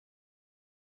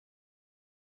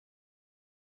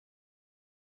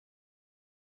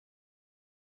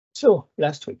So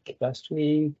last week,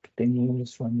 the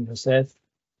news from Joseph,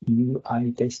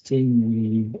 UI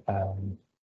testing with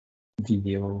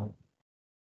video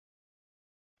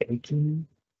taking,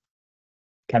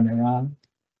 camera,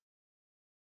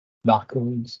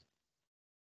 barcodes,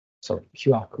 sorry,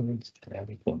 QR codes and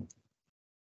everything.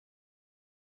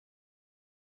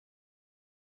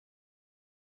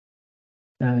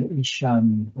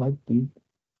 Isham, what did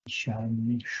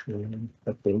Isham show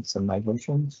update some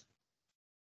migrations?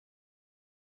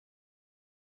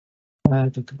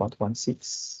 Talked about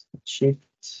 1.6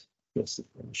 shift, yes,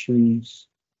 issues.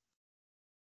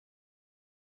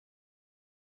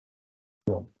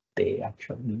 Well, they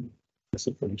actually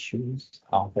possible issues,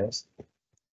 harvest,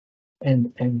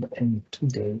 and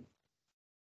today,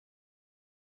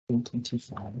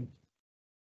 225.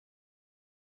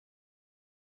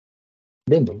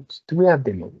 Demos. Do we have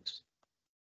demos?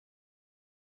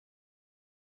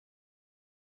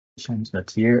 Isham's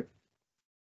not here.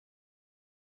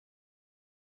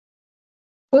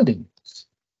 Oh, demos.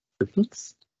 The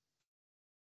fix.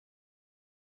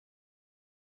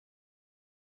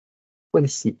 We'll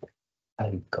see how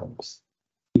it comes.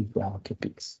 If we are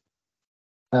topics.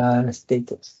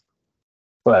 Status.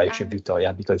 Well, it should be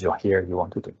Victoria, because you're here, you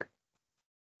want to talk.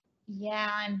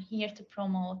 Yeah, I'm here to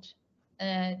promote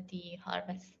the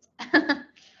harvest.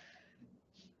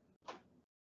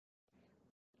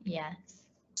 Yes.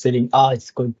 Selling.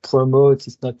 It's called promote.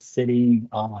 It's not selling.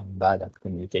 I'm bad at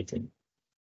communicating.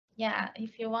 Yeah,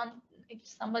 if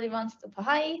somebody wants to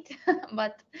buy it,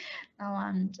 but now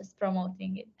I'm just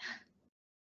promoting it.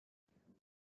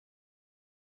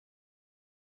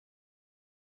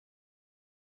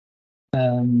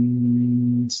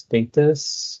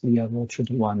 Status. We have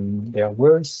actually one. There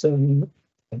were some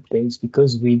updates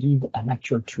because we did an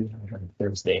actual triage on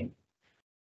Thursday.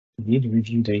 We did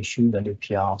review the issues and the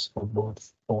PRs for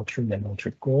both Orchard and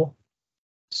Orchard Core.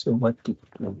 So what did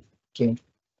we get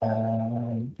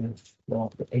for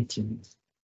the 18?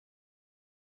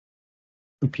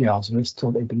 PRs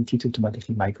restored ability to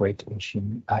automatically migrate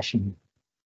hashing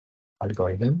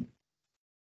algorithm.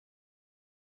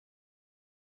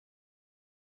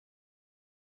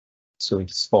 So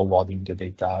it's forwarding the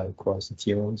data across the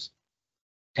tiers.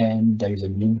 And there is a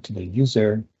link to the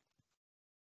user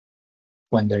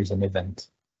when there is an event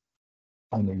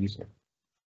on the user.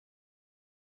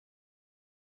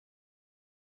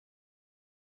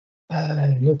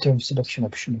 No term selection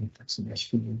option. That's a nice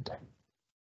field.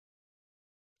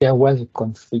 There was a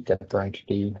conflict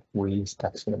apparently with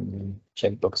taxonomy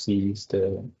checkboxes.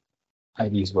 The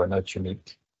IDs were not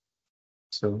unique.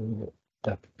 So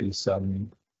there could be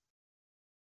some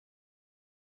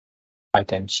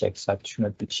item checks that should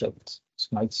not be checked. So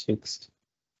now it's fixed.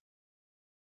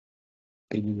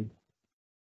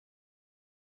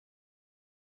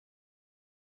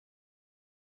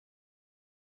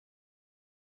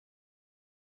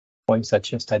 Points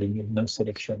such as adding no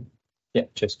selection. Yeah,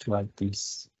 just to add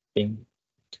this thing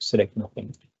to select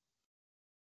nothing.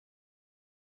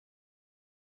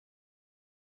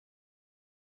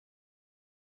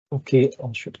 Okay,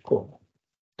 on should go.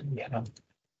 Do we have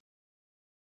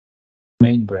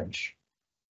main branch?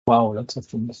 Wow, lots of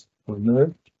things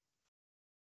removed.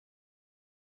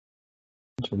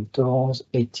 Contributors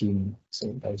 18.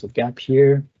 So there's a gap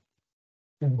here.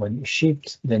 And when you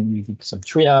shift, then we did some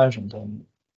triage and then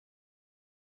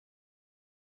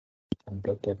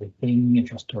unblock everything,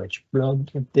 Azure Storage block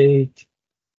update.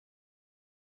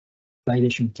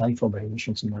 Validation type for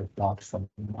validation summary part from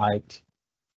right,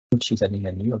 which is adding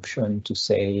a new option to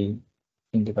say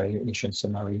in the validation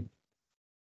summary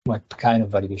what kind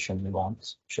of validation you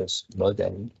want, just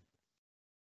model,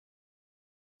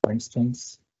 for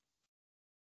instance,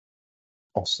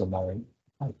 or summary,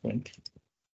 I think.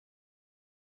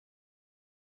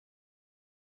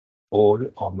 All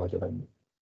or modeling.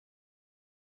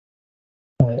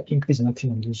 Increase the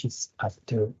maximum digits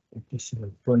after a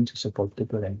decimal point to support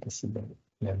double and decimal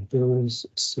numbers.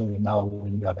 So now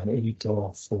when you have an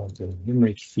editor for the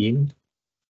numeric field,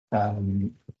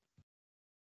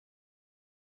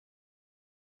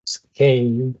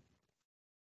 scale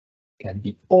can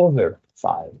be over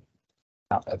 5,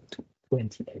 now up to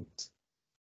 28.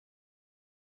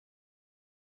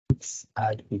 Let's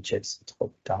add widgets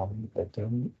drop down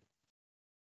button.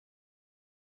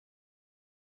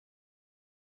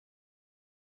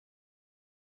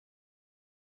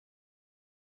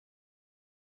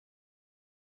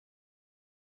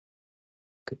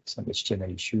 Some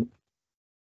HTML issue.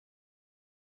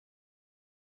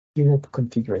 Unit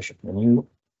configuration menu.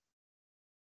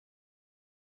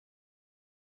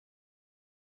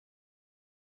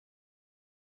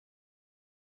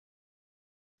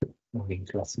 moving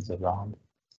classes around.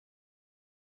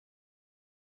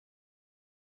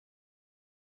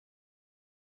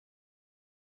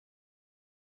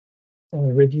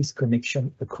 Redis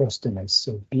connection across the NAS.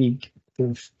 So big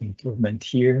improvement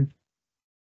here.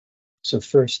 So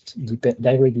first,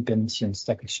 direct dependency on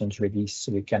Stack Exchange Redis,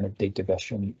 so we can update the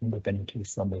version independently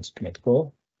from the ASP.NET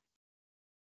Core.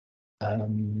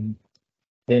 Then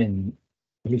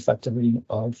refactoring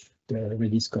of the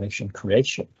Redis connection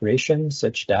creation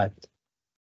such that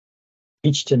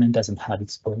each tenant doesn't have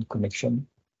its own connection,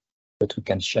 but we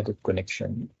can share the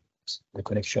connection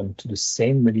to the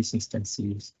same Redis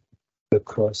instances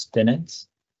across tenants,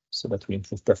 so that we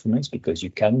improve performance, because you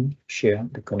can share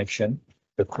the connection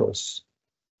across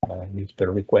multiple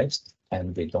requests,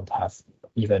 and they don't have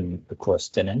even across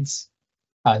tenants,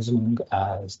 as long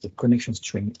as the connection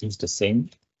string is the same.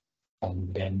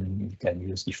 And then you can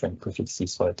use different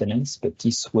prefixes for tenants, but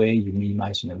this way you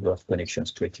minimize the number of connections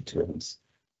created to Redis.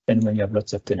 And when you have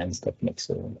lots of tenants, that makes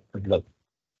a lot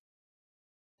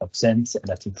of sense, and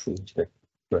that improves the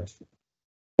growth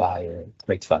by a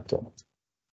great factor.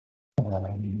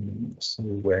 So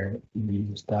where we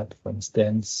use that, for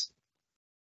instance,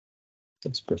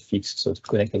 it's prefix, so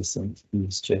connect async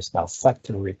is just now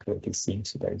factory create async.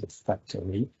 So there is a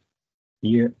factory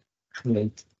here,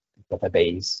 create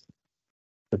database.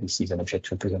 So this is an object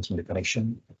representing the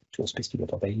connection to a specific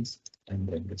database, and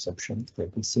then this option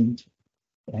create async.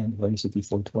 And where is the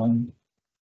default one?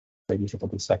 Redis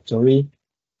database factory,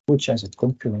 which has a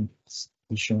concurrent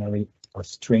dictionary of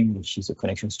string, which is a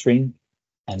connection string,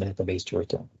 and a database to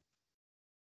return.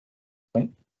 Okay.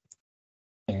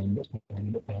 And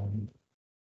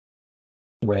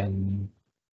when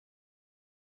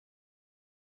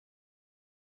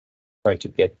try to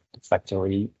get the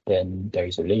factory, then there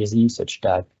is a lazy such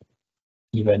that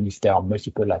even if there are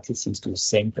multiple accesses to the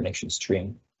same connection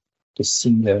string, the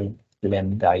single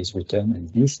lambda is returned, and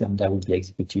this lambda will be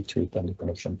executed to return the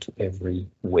connection to every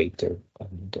waiter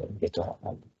and getter.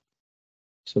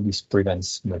 So this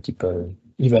prevents multiple,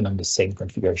 even on the same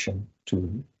configuration,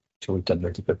 to return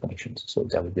multiple connections. So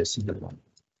that will be a single one.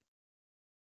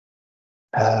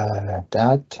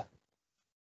 That.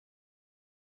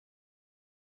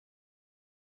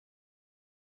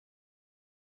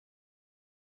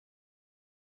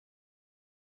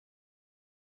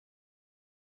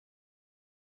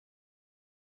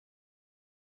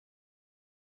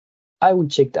 I will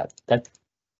check that. That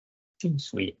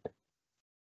seems weird.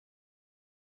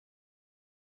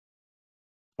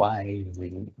 Why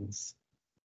release?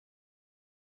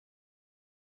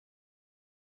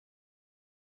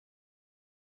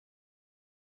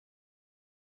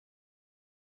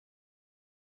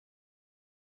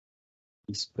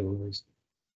 Expose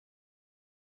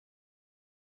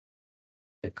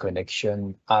the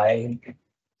connection. I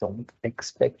don't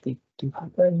expect it to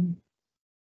happen.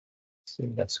 So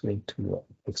that's going to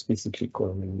explicitly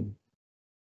call me.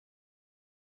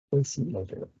 We'll see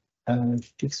later.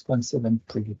 6.7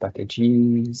 preview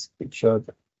packages. Good job.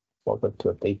 Forgot to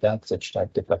update that such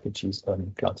that the packages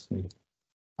on CloudSmith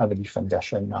have a different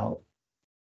version now.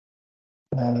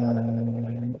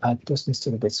 I just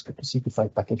installed a script to simplify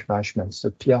package management. So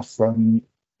PR from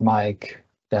Mike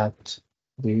that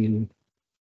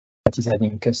is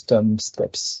adding custom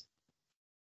steps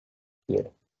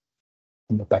here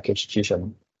in the package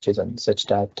JSON, such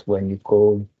that when you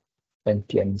call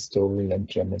npm install,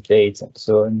 npm updates, and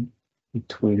so on,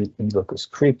 it will invoke a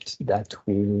script that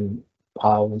will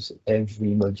browse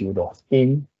every module or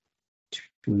theme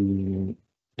to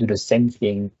do the same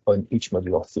thing on each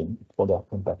module or theme for their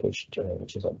own package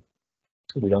JSON.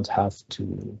 So we don't have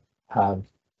to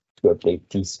update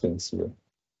these things here.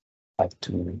 Like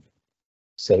to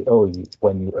say, oh,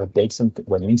 when you update something,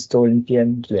 when you install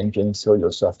npm, do npm install, you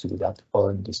also have to do that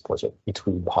on this project. It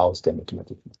will browse them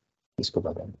automatically,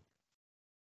 discover them.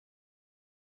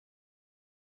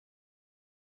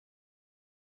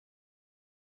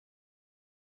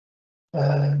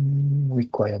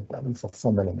 Required value for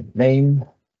form element name.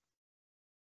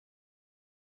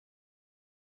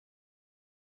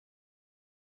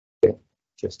 Okay,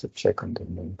 just to check on the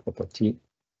main property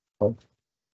of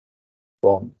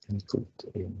form input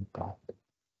in part.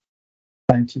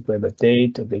 Time to web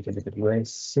update, AWS,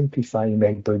 simplify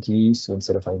email body. So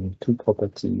instead of having two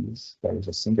properties, there is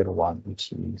a single one,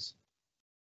 which is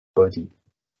body.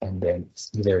 And then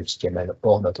it's either HTML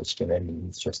or not HTML,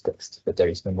 it's just text, but there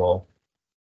is no more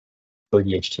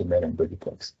body HTML and body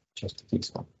text, just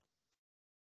this one.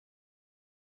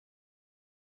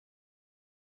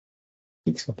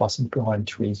 Fix for passing pure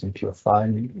entries in pure file,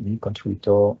 new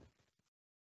contributor,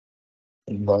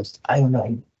 invoice. I don't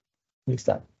know, what's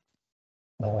that?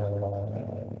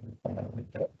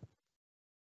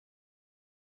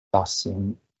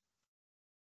 parsing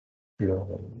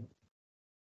your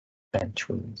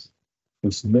entries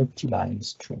with multi-line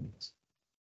strings.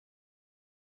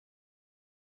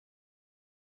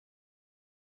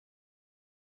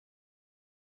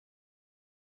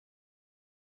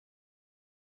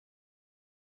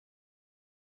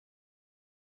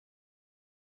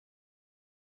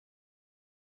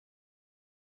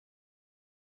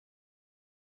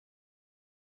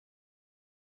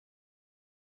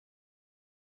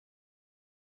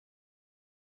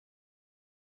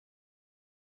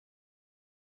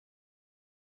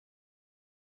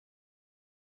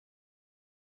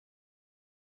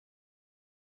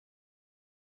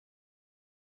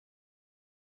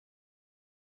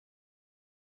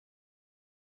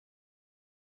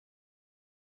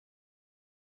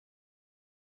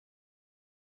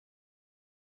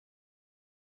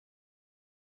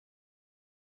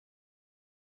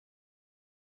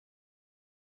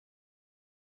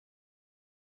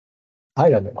 I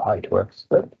don't know how it works,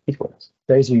 but it works.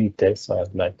 There is a unit test, so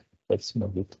I'm like, let's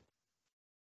move it.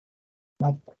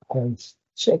 Map has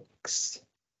checks.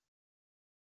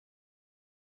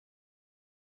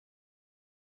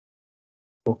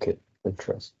 Okay,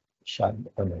 interest. Shine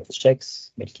on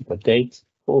checks, make it update.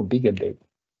 Oh, big update.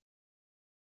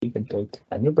 Big update.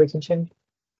 A new breaking chain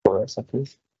for us at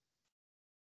least.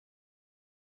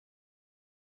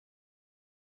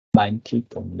 Mine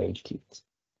kit and mail kit.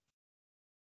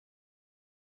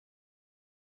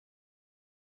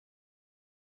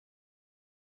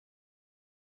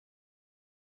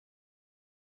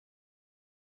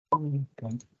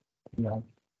 Okay. Yeah.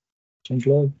 Change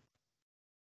log.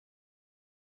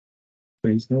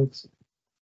 Please notes.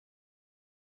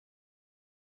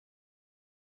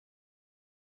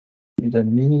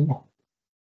 Then me.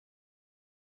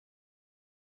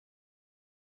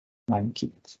 Mine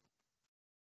kit.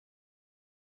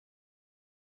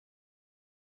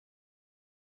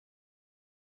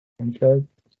 Enter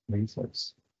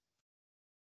results.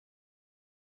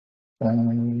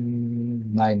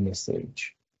 9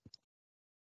 message.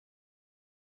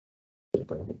 You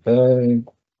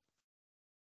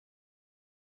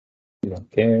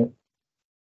don't care.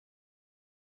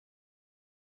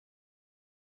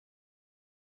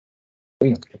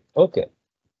 Okay.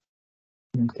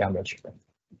 Camera check.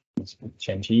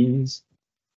 Changes.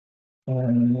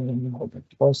 Open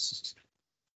post.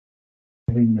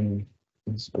 Remove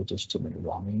is British to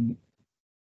running,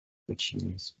 which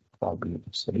is probably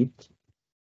obsolete.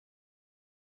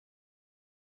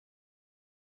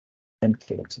 And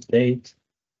click date.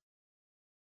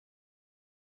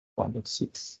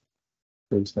 1.6.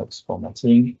 Please notes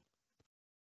formatting.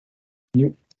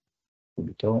 New.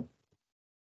 Editor.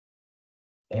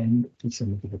 And it's a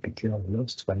little picture of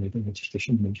lost when the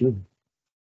registration module.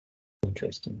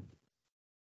 Interesting.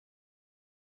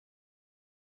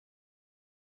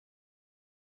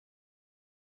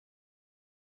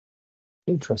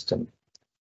 Interesting.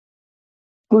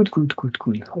 Good.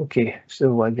 Okay,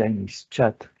 so again is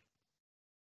chat.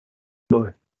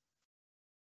 Boy.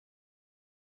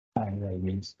 I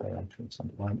means by entering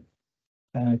someone.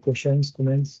 Questions,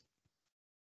 comments?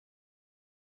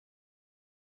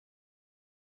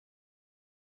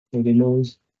 Any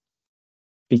knows?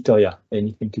 Victoria,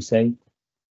 anything to say?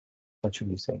 What should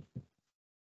we say?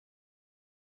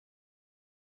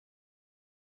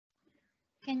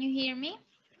 Can you hear me?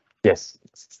 Yes.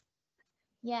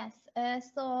 Yes.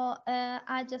 So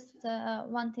I just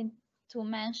wanted to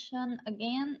mention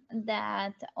again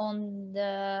that on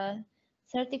the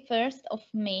 31st of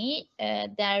May,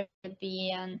 there will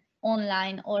be an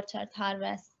online orchard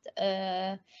harvest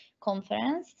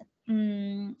conference.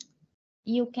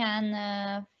 You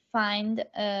can find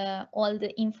all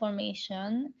the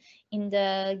information in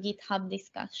the GitHub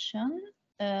discussion.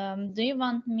 Do you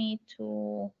want me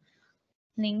to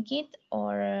link it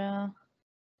or?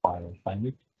 I'll find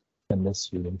it,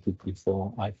 unless you link it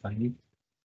before I find it.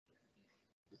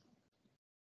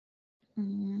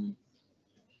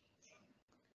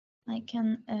 I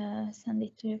can send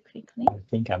it to you quickly. I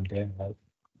think I'm there, right?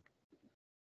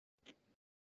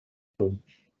 Good.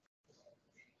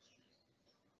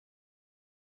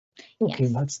 Okay,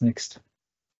 Yes. what's next?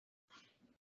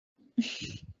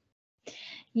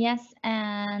 Yes,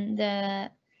 and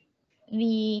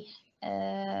we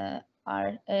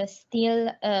are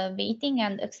still waiting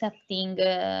and accepting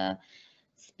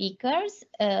speakers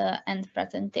and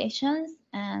presentations,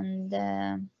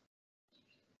 and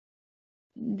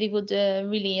we would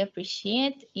really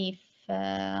appreciate if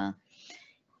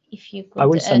you could. I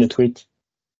will send a tweet.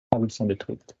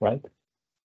 Right?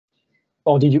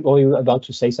 Or you about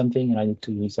to say something and I need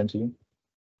to listen to you?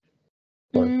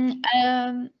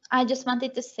 I just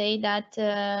wanted to say that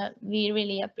we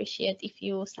really appreciate if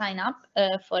you sign up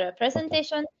for a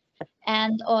presentation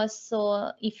and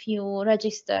also if you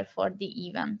register for the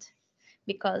event,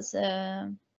 because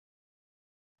the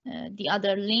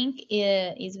other link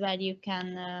is where you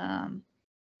can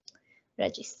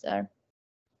register.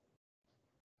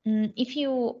 If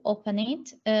you open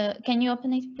it, can you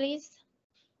open it, please?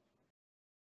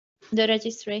 The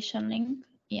registration link,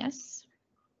 yes.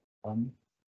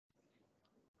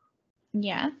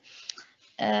 Yeah.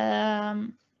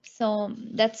 So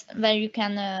that's where you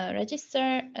can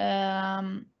register.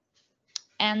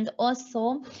 And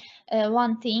also,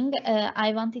 one thing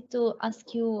I wanted to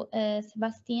ask you,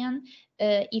 Sebastian,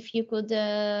 if you could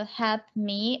help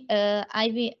me.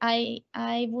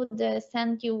 I would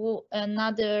send you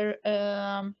another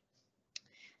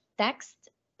text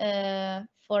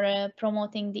for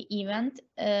promoting the event,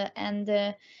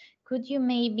 and could you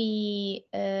maybe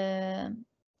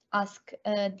ask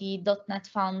the .NET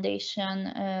Foundation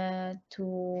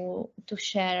to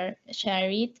share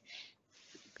it?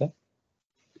 Okay.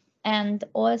 And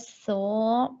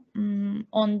also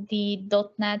on the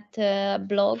 .NET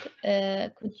blog,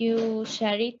 could you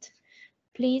share it,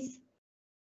 please?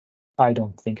 I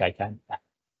don't think I can.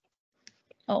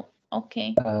 Oh,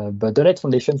 okay. But the .NET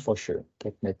Foundation for sure.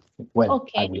 Well,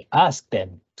 Okay. I will ask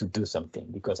them to do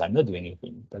something because I'm not doing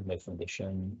anything. But .NET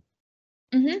Foundation.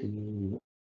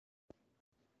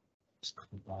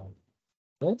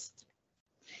 First.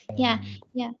 Yeah.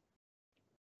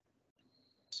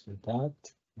 So that,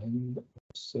 and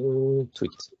also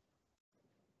tweet.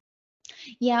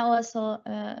 Yeah, also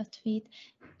a tweet.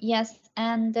 Yes,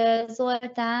 and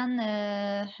Zoltán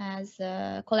has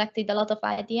collected a lot of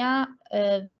ideas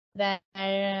where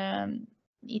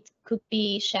it could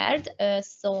be shared.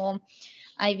 So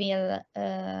I will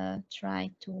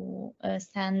try to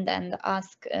send and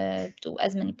ask to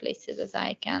as many places as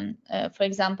I can. For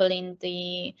example, in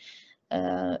the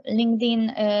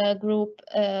LinkedIn group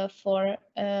for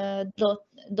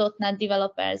 .NET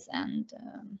developers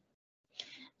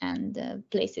and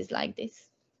places like this.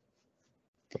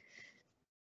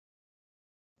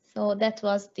 So that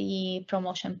was the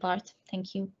promotion part.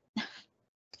 Thank you.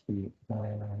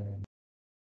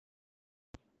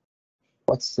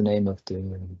 What's the name of the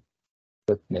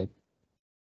 .NET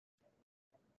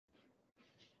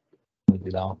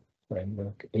Modular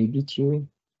framework? ABQ?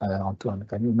 Antoine,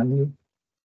 can you remember?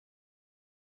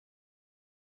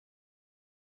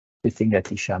 The thing that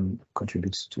Hicham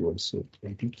contributes to also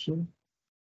ABQ.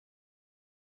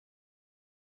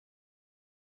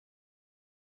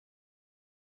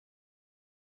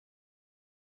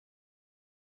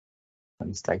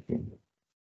 I'm typing.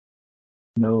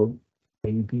 No,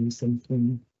 maybe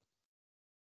something.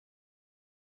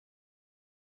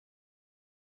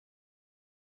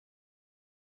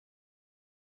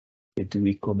 They do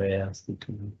e-commerce, they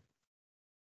do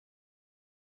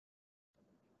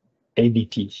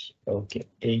ABP. Okay,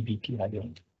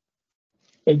 ABP.io.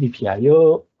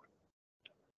 ABP.io.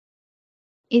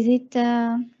 Is it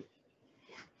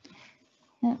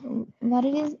what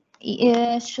it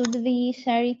is? Should we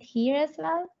share it here as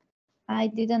well? I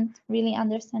didn't really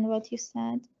understand what you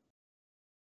said.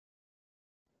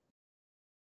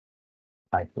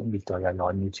 I think Victoria,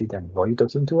 you're unmuted, and were you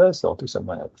talking to us or to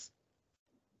someone else?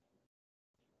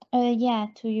 Yeah,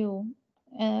 to you.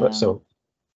 So,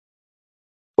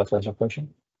 what was your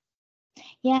question?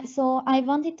 Yeah, so I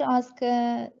wanted to ask,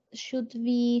 should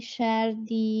we share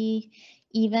the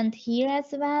event here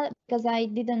as well? Because I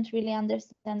didn't really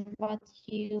understand what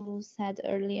you said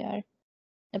earlier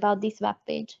about this web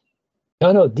page.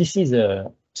 No, this is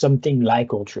something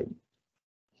like Ultron.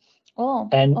 Oh,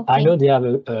 and okay. I know they have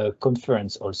a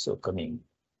conference also coming,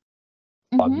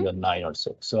 probably online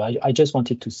also. So I just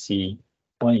wanted to see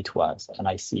when it was, and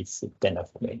I see it's the 10th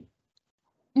of May.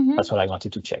 That's what I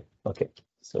wanted to check. Okay,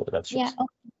 so that's just. Yeah.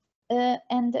 Okay.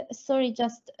 And sorry,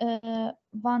 just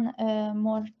one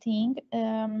more thing.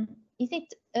 Is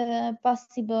it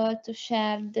possible to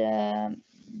share the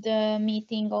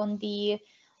meeting on the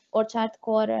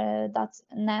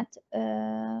orchardcore.net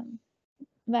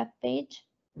web page?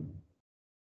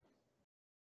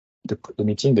 The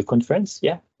meeting, the conference,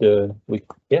 yeah, we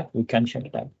can check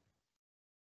that.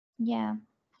 Yeah.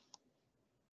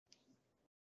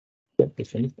 Yeah,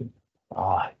 definitely.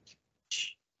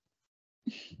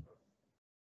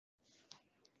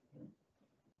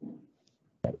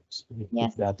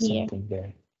 Yes, that's here. something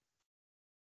there.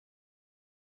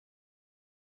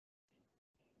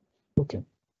 Okay.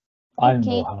 I don't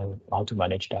know how to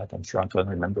manage that. I'm sure Antoine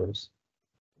remembers.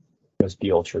 Must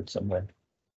be altered somewhere.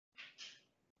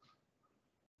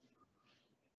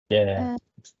 Yeah,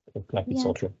 looks like it's yeah.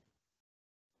 all true.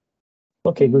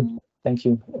 Okay, good. Mm, Thank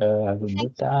you. I will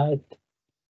note that.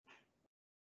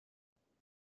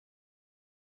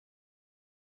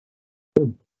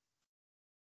 Good.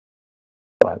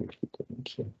 I will keep the link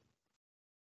here.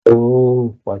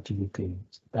 Oh, what do you think?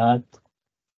 That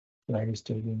where is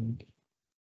the link?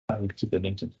 I will keep the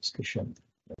link to the discussion.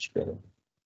 Much better.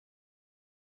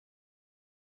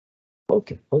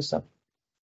 Okay, awesome.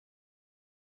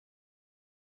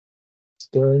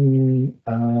 So,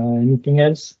 anything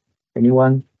else?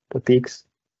 Anyone? Topics?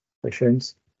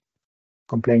 Questions?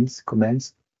 Complaints?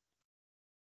 Comments?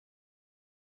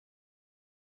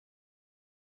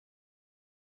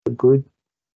 Good.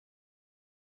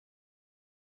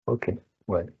 Okay.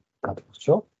 Well, not for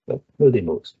sure, but no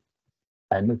demos.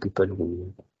 I know people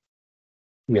who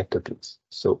have topics.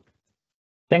 So,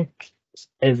 thanks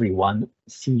everyone.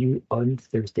 See you on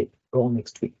Thursday or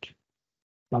next week.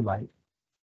 Bye bye.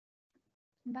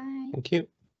 bye. Thank you.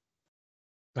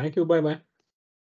 Thank you. Bye bye.